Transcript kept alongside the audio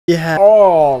Yeah.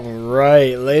 All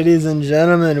right, ladies and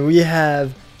gentlemen, we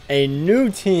have a new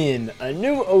team, a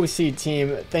new OC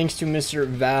team, thanks to Mr.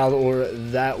 Val, or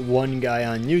that one guy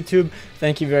on YouTube.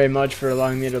 Thank you very much for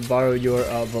allowing me to borrow your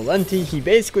Valenti. He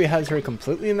basically has her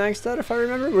completely maxed out, if I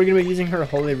remember. We're going to be using her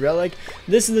Holy Relic.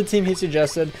 This is the team he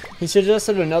suggested. He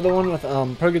suggested another one with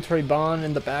Purgatory Bond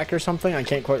in the back or something. I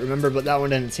can't quite remember, but that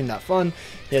one didn't seem that fun.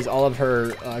 He has all of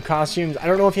her costumes. I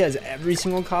don't know if he has every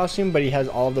single costume, but he has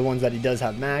all of the ones that he does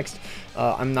have maxed.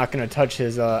 I'm not going to touch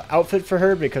his outfit for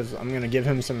her because I'm going to give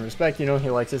him some respect. You know, he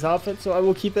likes his outfit, so I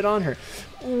will keep it on her.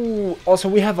 Ooh, also,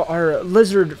 we have our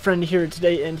lizard friend here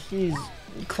today, and he's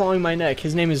clawing my neck.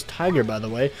 His name is Tiger, by the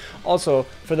way. Also,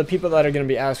 for the people that are going to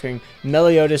be asking,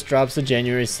 Meliodas drops the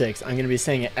January 6th. I'm going to be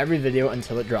saying it every video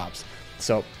until it drops.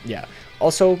 So, yeah.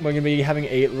 Also, we're going to be having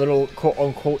a little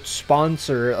quote-unquote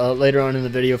sponsor later on in the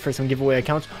video for some giveaway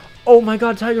accounts. Oh my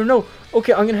god, Tiger, no!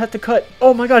 Okay, I'm gonna have to cut.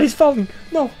 Oh my god, he's falling!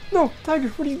 No, no, Tiger,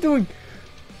 what are you doing?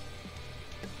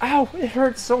 Ow, it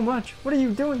hurts so much. What are you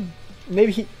doing?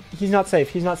 Maybe he's not safe.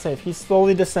 He's not safe. He's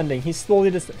slowly descending. He's slowly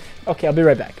descending. Okay, I'll be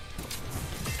right back.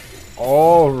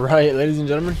 Alright, ladies and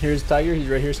gentlemen, here's Tiger. He's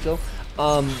right here still.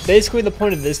 Basically, the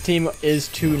point of this team is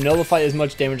to nullify as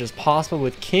much damage as possible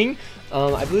with King.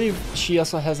 I believe she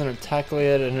also has an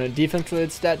attack-related and a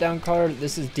defense-related stat down card.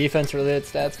 This is defense-related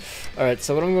stats. Alright,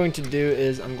 so what I'm going to do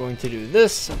is I'm going to do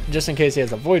this. Just in case he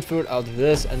has a Void Food, I'll do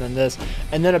this, and then this.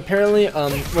 And then apparently,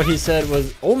 what he said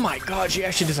was, oh my god, she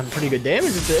actually did some pretty good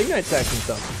damage with the Ignite stacks and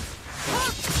stuff.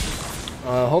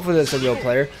 Hopefully that's a real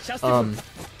player.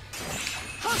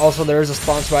 Also, there is a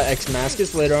sponsor by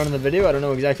Xmascus later on in the video. I don't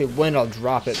know exactly when I'll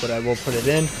drop it, but I will put it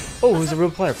in. Oh, who's a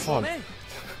real player? Plug.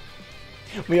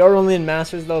 We are only in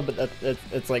Masters though, but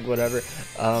it's like whatever.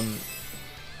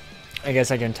 I guess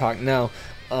I can talk now.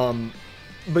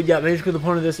 But yeah, basically the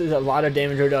point of this is a lot of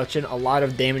damage reduction, a lot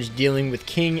of damage dealing with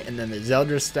King, and then the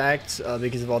Zelda stacks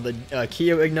because of all the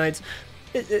Kyo ignites.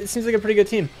 It seems like a pretty good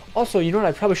team. Also, you know what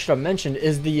I probably should have mentioned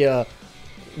is the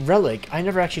Relic. I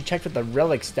never actually checked what the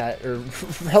Relic stat or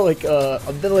Relic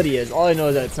ability is. All I know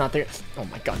is that it's not there. Oh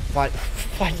my god, why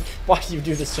do you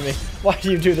do this to me? Why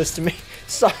do you do this to me?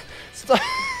 Stop. Stop.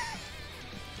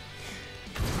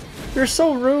 You're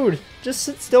so rude. Just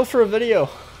sit still for a video.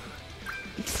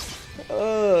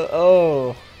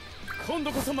 Oh.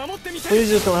 Please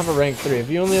just don't have a rank 3. If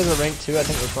you only have a rank 2, I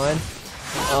think we're fine.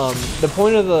 The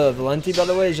point of the Valenti, by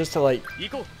the way, is just to like...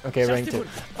 Okay, rank 2.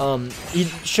 He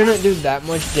shouldn't do that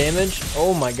much damage.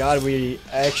 Oh my god,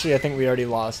 I think we already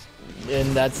lost.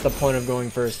 And that's the point of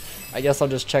going first. I guess I'll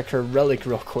just check her Relic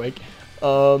real quick.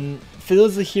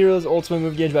 Fills the hero's ultimate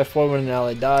move gauge by 4 when an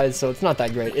ally dies, so it's not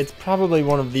that great. It's probably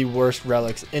one of the worst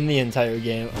relics in the entire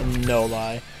game, no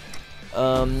lie.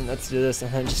 Let's do this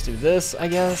and then just do this, I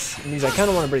guess. Because I kind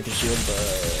of want to break the shield,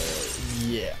 but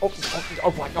yeah.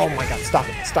 Oh my god, stop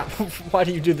it, stop. Why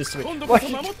do you do this to me? Ow.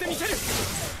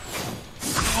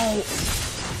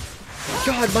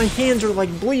 God, my hands are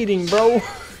like bleeding, bro.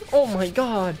 Oh my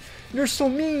god, you're so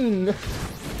mean.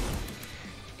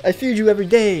 I feed you every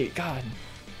day, god.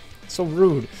 So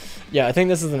rude. Yeah, I think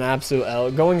this is an absolute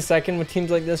L. Going second with teams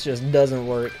like this just doesn't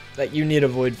work. Like, you need a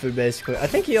Void Food, basically. I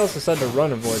think he also said to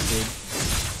run a Void Food.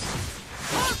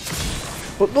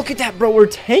 But look at that, bro. We're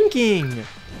tanking.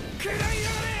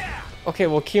 Okay,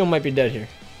 well, Kyo might be dead here.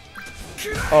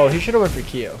 Oh, he should have went for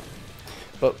Kyo.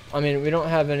 But, I mean, we don't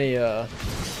have any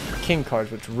King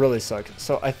cards, which really sucks.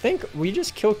 So, I think we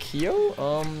just kill Kyo.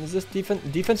 Is this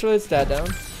defense-related stat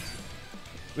down?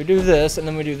 We do this, and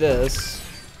then we do this.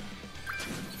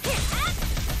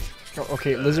 Oh,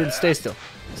 okay, Lizard, stay still.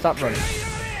 Stop running.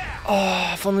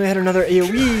 Oh, if only we had another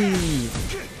AoE.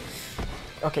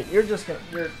 Okay, you're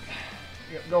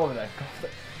go over there.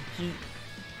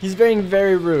 He's being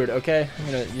very rude, okay? I'm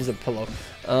gonna use a pillow.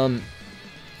 So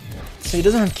he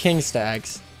doesn't have King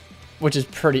stacks, which is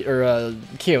pretty, or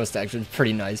Kyo stacks, which is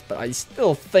pretty nice, but I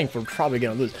still think we're probably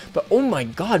gonna lose. But oh my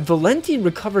god, Valenti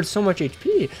recovered so much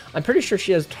HP. I'm pretty sure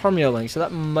she has Tarmio Link, so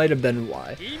that might have been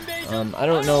why. I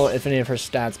don't know if any of her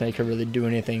stats make her really do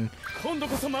anything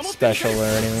special or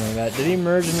anything like that. Did he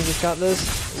merge and he just got this?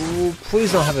 Ooh,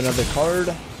 please don't have another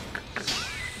card.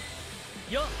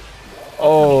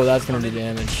 Oh, that's gonna do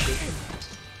damage.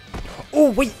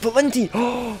 Oh wait, Valenti!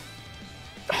 Oh,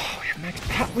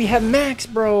 we have Max,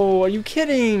 bro! Are you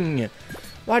kidding?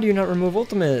 Why do you not remove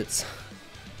ultimates?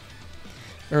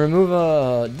 Or remove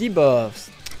debuffs?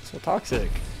 So toxic.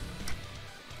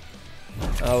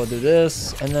 We'll do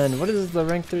this, and then what is the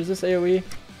rank 3? Is this AoE?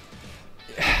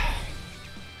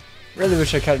 Really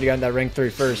wish I could have gotten that rank 3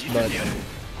 first, but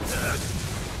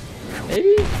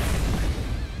maybe?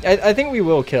 I think we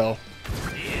will kill.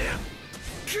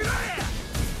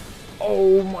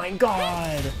 Oh my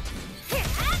god.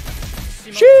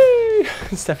 Shee!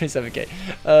 77k.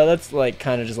 That's like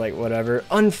kind of just like whatever.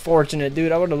 Unfortunate,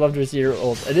 dude. I would have loved to see your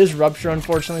ult. It is Rupture,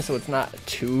 unfortunately, so it's not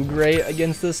too great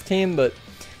against this team, but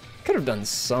could have done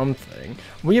something.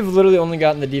 We have literally only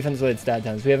gotten the defense-related stat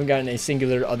downs. We haven't gotten a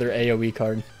singular other AoE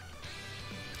card.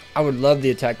 I would love the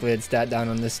attack-related stat down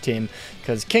on this team,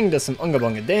 because King does some unga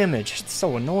bunga damage. It's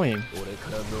so annoying.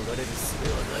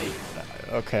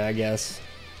 Okay, I guess.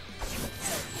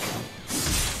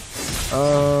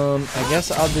 I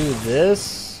guess I'll do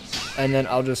this, and then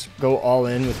I'll just go all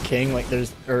in with King. Like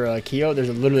Kyo. There's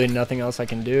literally nothing else I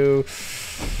can do.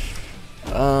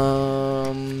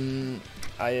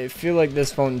 I feel like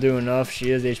this won't do enough.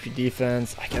 She is HP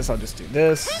defense. I guess I'll just do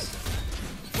this.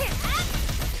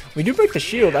 We do break the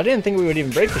shield. I didn't think we would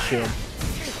even break the shield.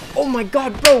 Oh my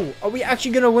god, bro! Are we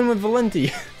actually gonna win with Valenti?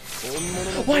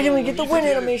 Why didn't we get the win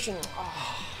animation?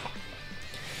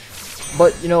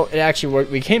 But, you know, it actually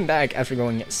worked. We came back after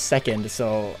going second,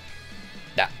 so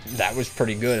that was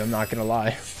pretty good, I'm not gonna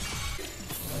lie.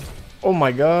 Oh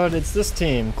my god, it's this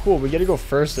team. Cool, we get to go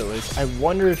first at least. I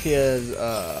wonder if he has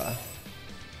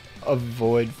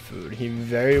avoid food. He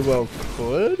very well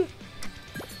could.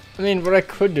 I mean, what I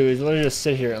could do is literally just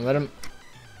sit here and let him...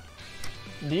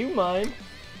 Do you mind?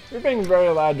 You're being very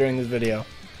loud during this video.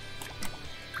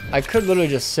 I could literally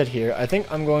just sit here. I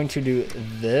think I'm going to do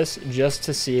this just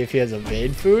to see if he has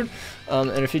evade food.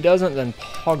 And if he doesn't, then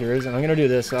poggers. And I'm going to do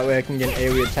this so that way I can get an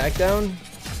AoE attack down.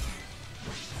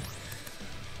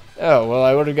 Oh, well,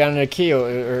 I would have gotten a Kyo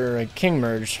or a King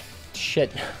merge.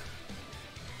 Shit.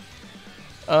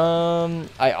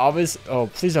 I obviously... Oh,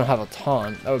 please don't have a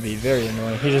taunt. That would be very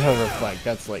annoying. He just has a reflect.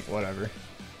 That's like, whatever.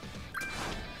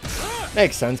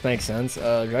 Makes sense, makes sense.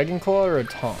 Dragon Claw or a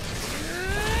taunt?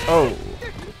 Oh.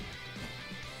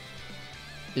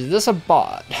 Is this a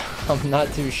bot? I'm not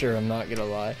too sure, I'm not gonna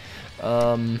lie.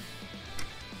 I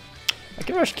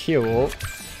can rush Kyo ult.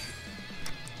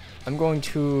 I'm going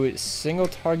to single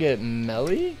target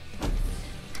melee?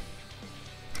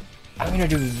 I'm gonna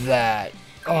do that.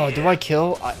 Oh, do I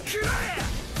kill?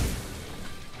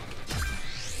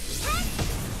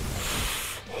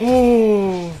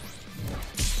 Oh!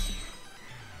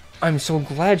 I'm so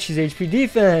glad she's HP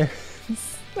defense.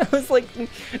 That was like,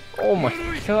 oh my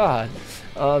god.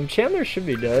 Chandler should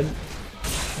be dead.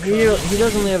 He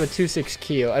does only have a 2/6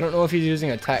 Kyo. I don't know if he's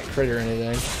using attack crit or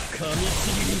anything.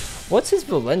 What's his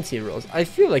Valenti rolls? I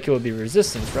feel like it would be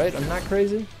resistance, right? I'm not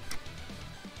crazy.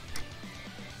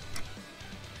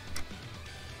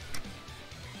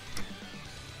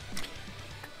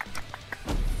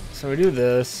 So we do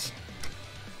this.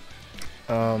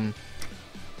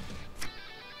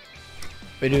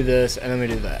 We do this, and then we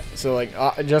do that. So, like,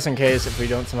 just in case if we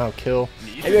don't somehow kill.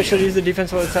 Maybe I should use the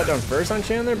defensive attack down first on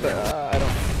Chandler, but I don't.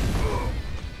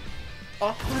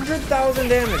 100,000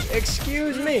 damage.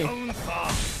 Excuse me.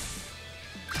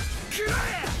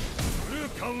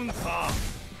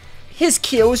 His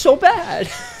kill was so bad.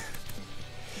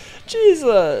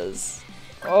 Jesus.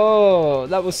 Oh,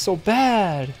 that was so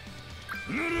bad.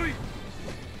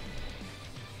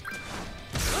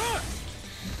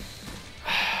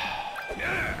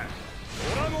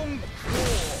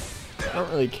 I don't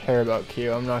really care about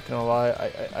Kyo, I'm not gonna lie.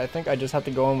 I think I just have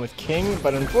to go in with King,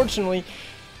 but unfortunately,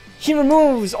 he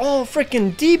removes all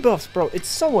freaking debuffs, bro. It's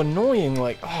so annoying,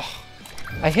 like, oh.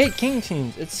 I hate King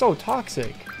teams, it's so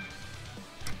toxic.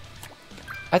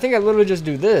 I think I literally just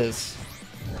do this.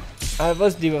 I have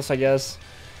less debuffs, I guess.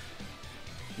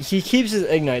 He keeps his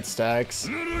Ignite stacks.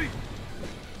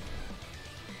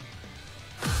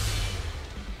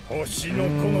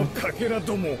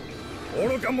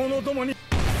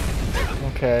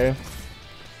 Okay.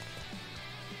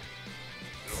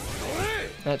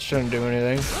 That shouldn't do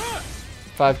anything.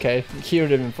 5k. Kyo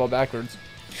didn't even fall backwards.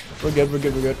 We're good, we're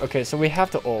good, we're good. Okay, so we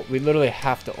have to ult. We literally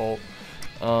have to ult.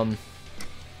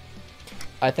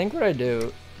 I think what I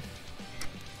do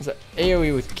is that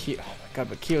AoE with Kyo. Oh my god,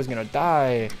 but Kyo's gonna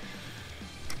die.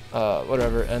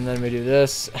 Whatever. And then we do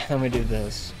this, and then we do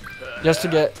this. Just to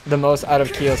get the most out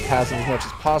of Kyo's passive as much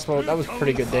as possible. That was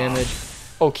pretty good damage.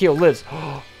 Oh, Kyo lives.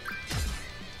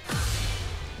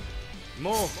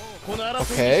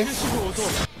 Okay.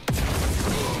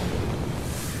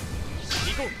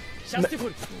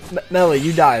 Melee,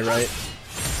 you die, right?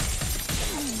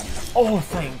 Oh,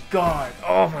 thank God.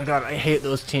 Oh my God, I hate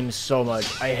those teams so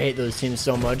much. I hate those teams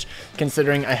so much,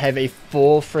 considering I have a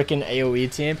full freaking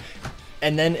AoE team.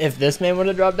 And then if this man would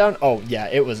have dropped down, oh yeah,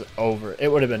 it was over.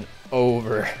 It would have been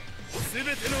over.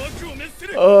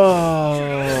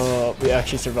 Oh, we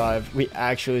actually survived. We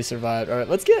actually survived. All right,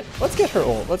 let's get her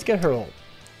ult. Let's get her ult.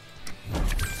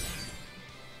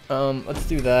 Let's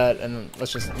do that, and then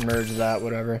let's just merge that,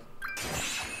 whatever.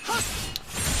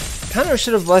 Kind of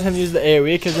should have let him use the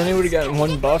AoE, because then he would have gotten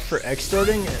 1 buff for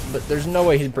extorting, but there's no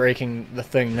way he's breaking the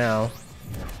thing now.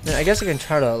 And I guess I can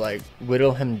try to, like,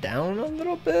 whittle him down a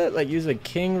little bit, like, use a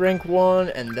king rank 1,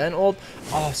 and then ult.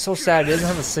 Oh, so sad, he doesn't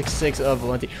have a 6/6 of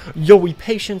Valenti. Yo, we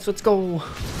patience, let's go!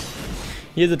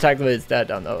 He has attack related stat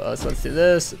down, though, so let's do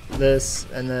this, this,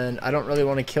 and then I don't really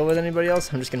want to kill with anybody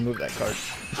else, I'm just going to move that card.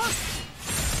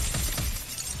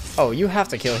 Oh, you have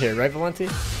to kill here, right, Valenti?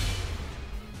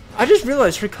 I just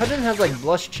realized her cousin has like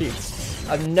blush cheeks.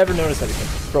 I've never noticed that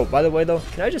before. Bro, by the way though,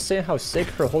 can I just say how sick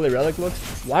her holy relic looks?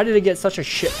 Why did it get such a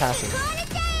shit passive?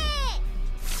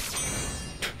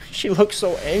 She looks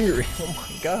so angry. Oh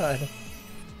my god.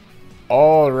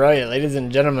 Alright, ladies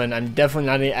and gentlemen, I'm definitely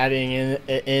not adding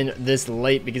in this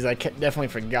late because I definitely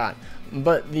forgot.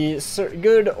 But the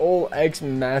good old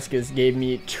X-Mascus gave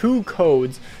me 2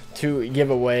 codes to give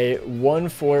away, one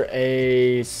for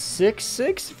a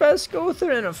 6/6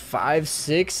 Vesgother and a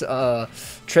 5/6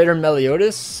 Trader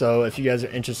Meliodas. So if you guys are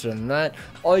interested in that,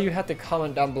 all you have to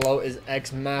comment down below is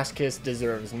X-Mascus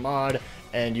deserves mod,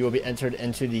 and you will be entered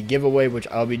into the giveaway, which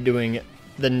I'll be doing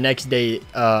the next day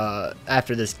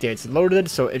after this gets loaded.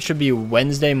 So it should be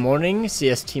Wednesday morning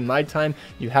CST my time.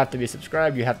 You have to be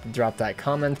subscribed, you have to drop that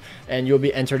comment, and you'll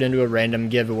be entered into a random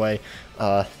giveaway.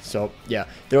 So yeah,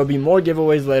 there will be more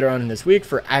giveaways later on this week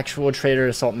for actual Trader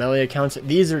Assault Melee accounts.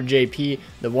 These are JP.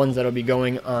 The ones that will be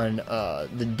going on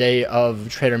the day of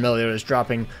Trader Meliodas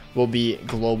dropping will be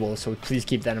global, so please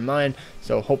keep that in mind.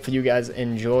 So hopefully you guys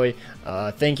enjoy.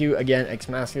 Thank you again,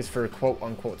 X-Mascus, for quote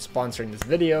unquote sponsoring this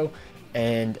video.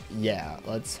 And yeah,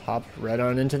 let's hop right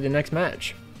on into the next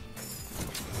match.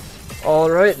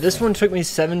 Alright, this one took me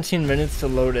 17 minutes to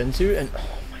load into, and oh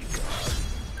my god.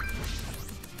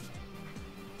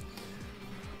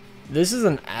 This is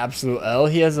an absolute L.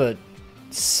 He has a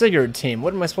Sigurd team.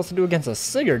 What am I supposed to do against a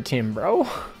Sigurd team, bro?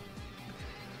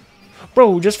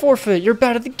 Bro, just forfeit. You're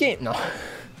bad at the game. No.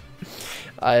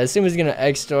 I assume he's going to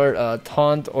extort,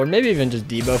 taunt, or maybe even just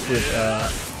debuff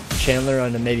with Chandler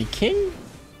on a maybe King?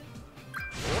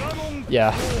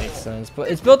 Yeah, makes sense. But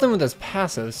it's built in with his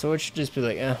passive, so it should just be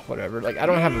like, whatever. Like, I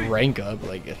don't have a rank up.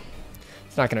 Like,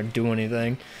 it's not going to do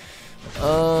anything.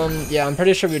 Yeah, I'm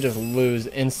pretty sure we just lose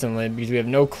instantly because we have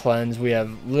no cleanse. We have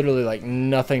literally, like,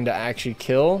 nothing to actually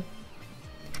kill.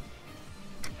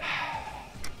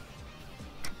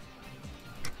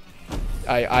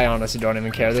 I honestly don't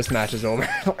even care. This match is over.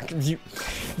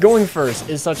 Going first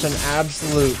is such an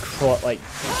absolute, like,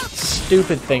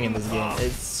 stupid thing in this game.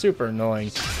 It's super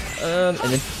annoying. And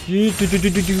then,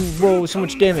 whoa, so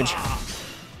much damage.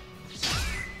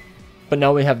 But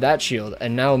now we have that shield,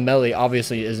 and now Melee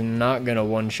obviously is not gonna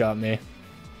one-shot me.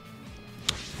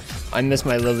 I miss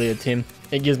my Lilia team.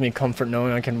 It gives me comfort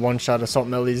knowing I can one-shot Assault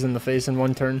Melees in the face in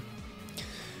 1 turn.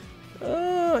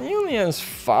 He only has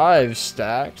 5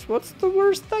 stacks. What's the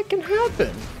worst that can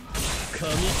happen?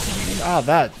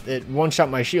 Ah, it one-shot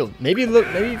my shield. Maybe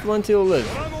Valenti will live.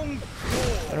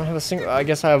 I don't have a single. I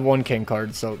guess I have 1 king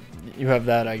card, so you have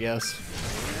that, I guess.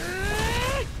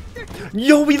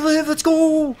 Yo, we live. Let's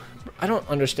go. I don't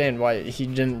understand why he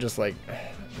didn't just like.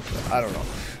 I don't know.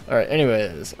 All right.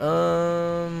 Anyways,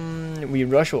 we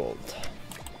rush ult.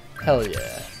 Hell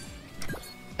yeah.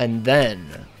 And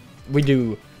then we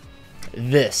do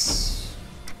this.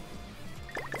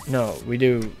 No, we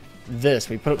do this.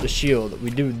 We put up the shield. We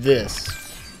do this,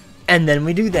 and then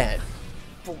we do that.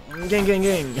 Gang, gang,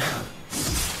 gang.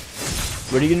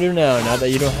 What are you gonna do now that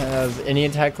you don't have any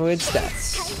attack related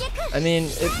stats? I mean,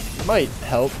 it might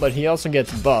help, but he also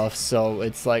gets buffs, so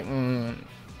it's like,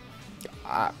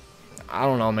 I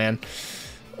don't know, man.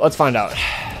 Let's find out.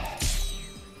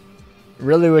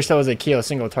 Really wish that was a Kyo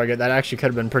single target. That actually could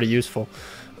have been pretty useful.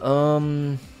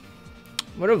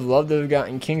 Would have loved to have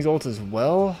gotten King's ult as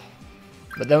well,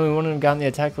 but then we wouldn't have gotten the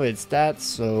attack related stats,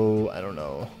 so I don't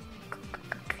know.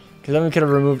 Because then we could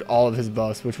have removed all of his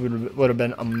buffs, which would have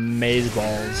been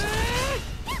amazeballs.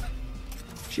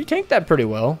 She tanked that pretty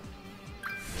well.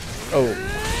 Oh.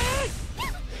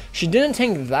 She didn't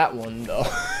tank that one, though.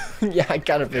 Yeah, I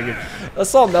kind of figured.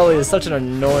 Assault Melee is such an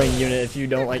annoying unit if you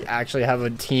don't, like, actually have a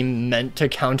team meant to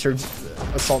counter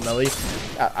Assault Melee.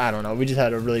 I don't know. We just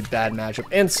had a really bad matchup.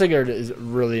 And Sigurd is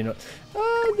really...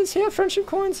 does he have friendship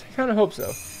coins? I kind of hope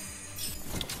so.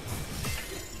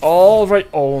 All right.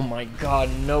 Oh my god.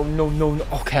 No, no, no, no.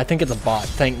 Okay, I think it's a bot.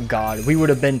 Thank god. We would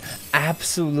have been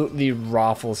absolutely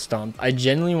raffle stomped. I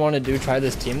genuinely want to try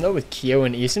this team though with Kyo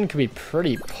and Eason. Could be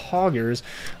pretty poggers.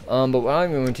 But what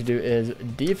I'm going to do is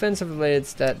defensive related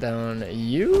stat down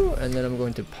you, and then I'm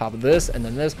going to pop this and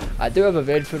then this. I do have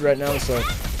evade food right now, so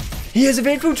He has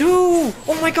evade food too!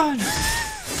 Oh my god!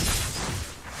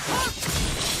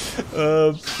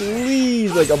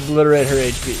 Please, like, obliterate her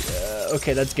HP.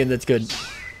 Okay, that's good, that's good.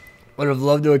 Would have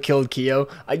loved to have killed Kyo.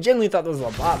 I genuinely thought this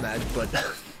was a bot match, but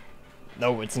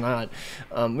no, it's not.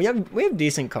 We have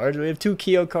decent cards. We have 2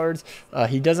 Kyo cards.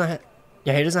 He doesn't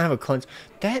have a cleanse.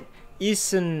 That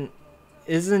Eason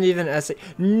isn't even SA.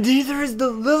 Neither is the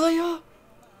Lilia.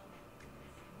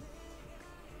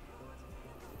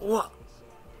 What?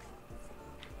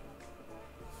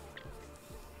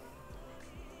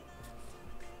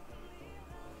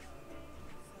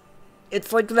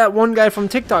 It's like that one guy from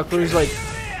TikTok where he's like,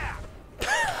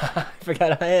 I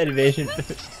forgot I had evasion.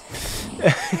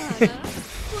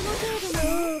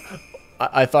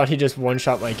 I thought he just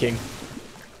one-shot my king.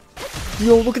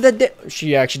 Yo, look at that.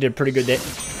 She actually did pretty good day.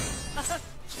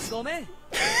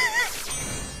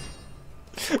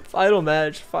 Final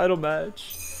match. Final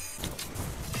match.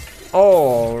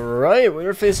 Alright, we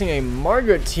were facing a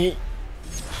Margaret team.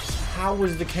 How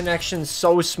was the connection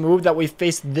so smooth that we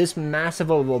faced this massive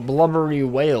of a blubbery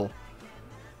whale?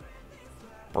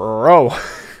 Bro.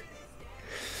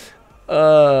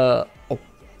 Oh,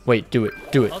 wait, do it.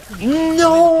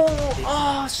 No!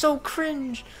 Oh, so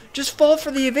cringe. Just fall for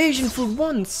the evasion food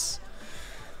once.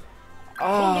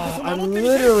 Oh, I'm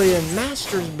literally in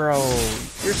Masters, bro.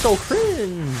 You're so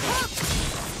cringe.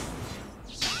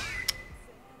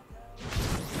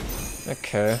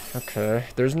 Okay.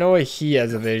 There's no way he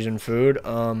has evasion food.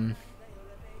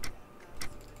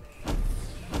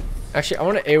 Actually, I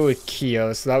want to A with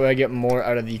Kyo, so that way I get more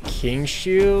out of the King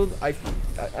Shield. I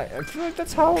feel like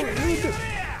that's how we do it.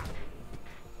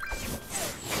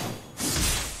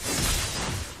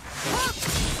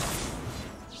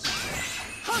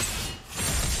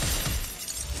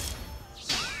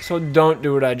 So don't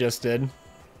do what I just did.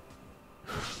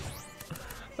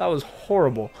 That was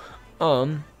horrible.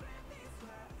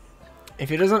 If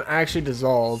he doesn't actually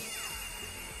dissolve,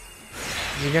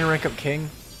 is he gonna rank up King?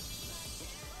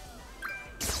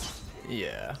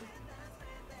 Yeah.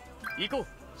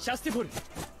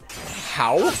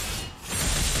 How?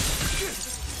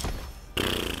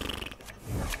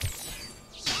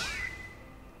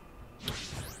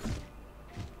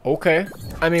 Okay.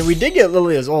 I mean, we did get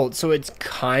Lilia's ult, so it's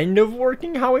kind of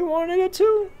working how we wanted it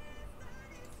to.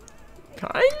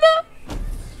 Kinda?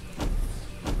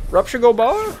 Rupture go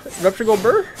bar? Rupture go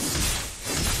burr?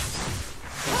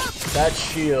 That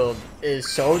shield is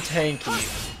so tanky.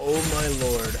 Oh my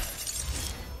lord.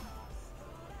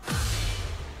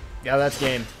 Yeah, that's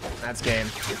game. That's game.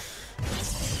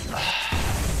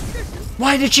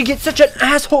 Why did she get such an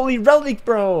assholey relic,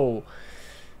 bro?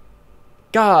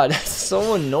 God, that's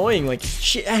so annoying. Like,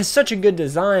 she has such a good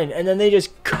design, and then they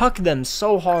just cuck them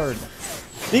so hard.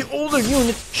 The older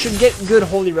units should get good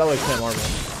holy relics in Marvel.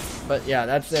 But yeah,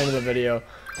 that's the end of the video.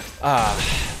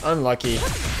 Unlucky.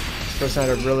 This person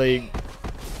had a really...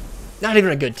 not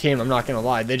even a good team, I'm not gonna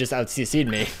lie. They just out-CC'd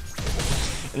me.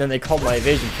 And then they called my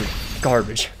evasion for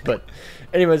garbage. But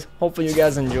anyways, hopefully you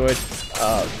guys enjoyed.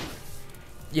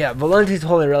 Yeah, Valenti's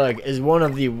Holy Relic is one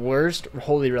of the worst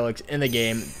Holy Relics in the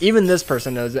game. Even this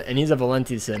person knows it, and he's a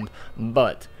Valenti simp.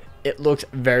 But it looks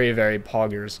very, very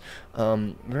poggers.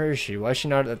 Where is she? Why is she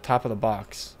not at the top of the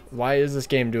box? Why does this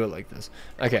game do it like this?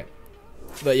 Okay.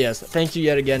 But yes, thank you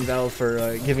yet again, Val,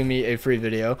 for giving me a free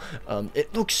video.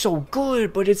 It looks so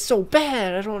good, but it's so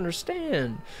bad. I don't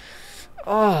understand.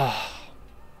 So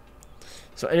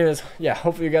anyways, yeah,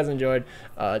 hopefully you guys enjoyed.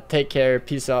 Take care,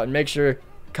 peace out, and make sure,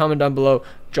 comment down below,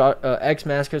 X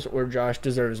Mascus or Josh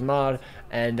deserves mod,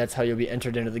 and that's how you'll be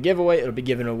entered into the giveaway. It'll be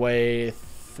given away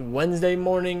Wednesday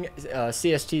morning,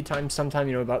 CST time, sometime,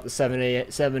 you know, about the 7,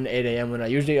 8 a.m. when I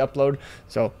usually upload.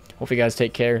 So hope you guys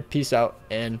take care, peace out,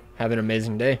 and have an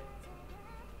amazing day.